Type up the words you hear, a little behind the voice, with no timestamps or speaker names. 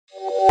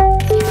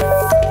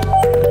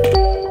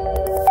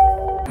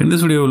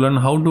this video, we'll learn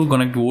how to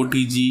connect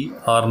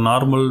OTG or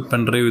normal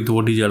pen drive with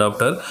OTG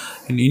adapter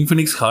in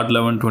Infinix Hot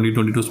 11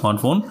 2022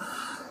 smartphone.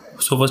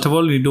 So first of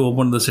all, you need to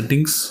open the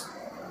settings,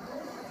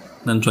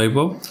 then swipe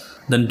up,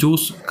 then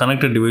choose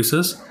connected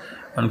devices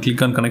and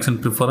click on connection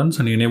preference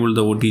and enable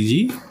the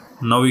OTG.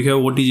 Now we have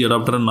OTG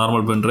adapter and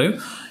normal pen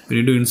drive. We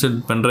need to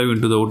insert pen drive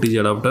into the OTG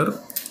adapter,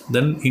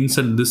 then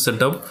insert this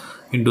setup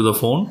into the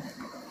phone.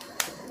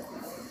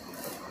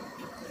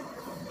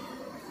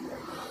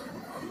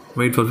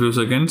 Wait for a few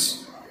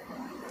seconds.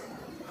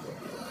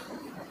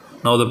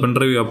 Now the pen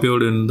drive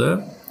appeared in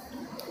the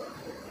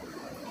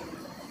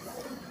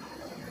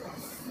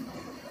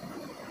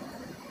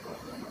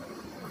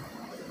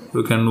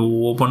you can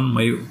open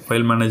my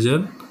file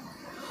manager,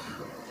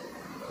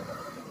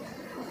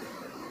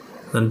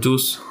 then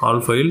choose all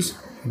files.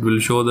 It will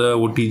show the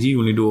OTG.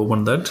 You need to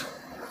open that.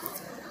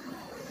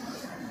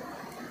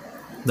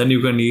 Then you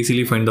can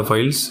easily find the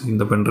files in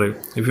the pen drive.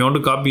 If you want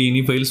to copy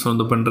any files from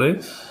the pen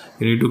drive,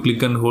 you need to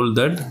click and hold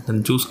that,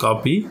 then choose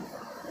copy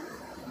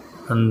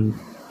and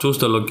choose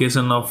the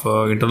location of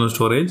internal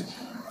storage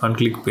and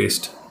click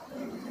paste.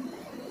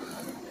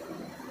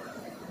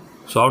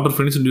 So after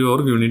finishing your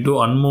work, you need to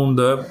unmount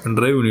the pen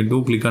drive. You need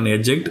to click on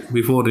eject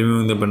before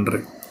removing the pen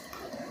drive.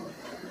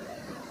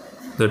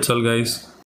 That's all, guys.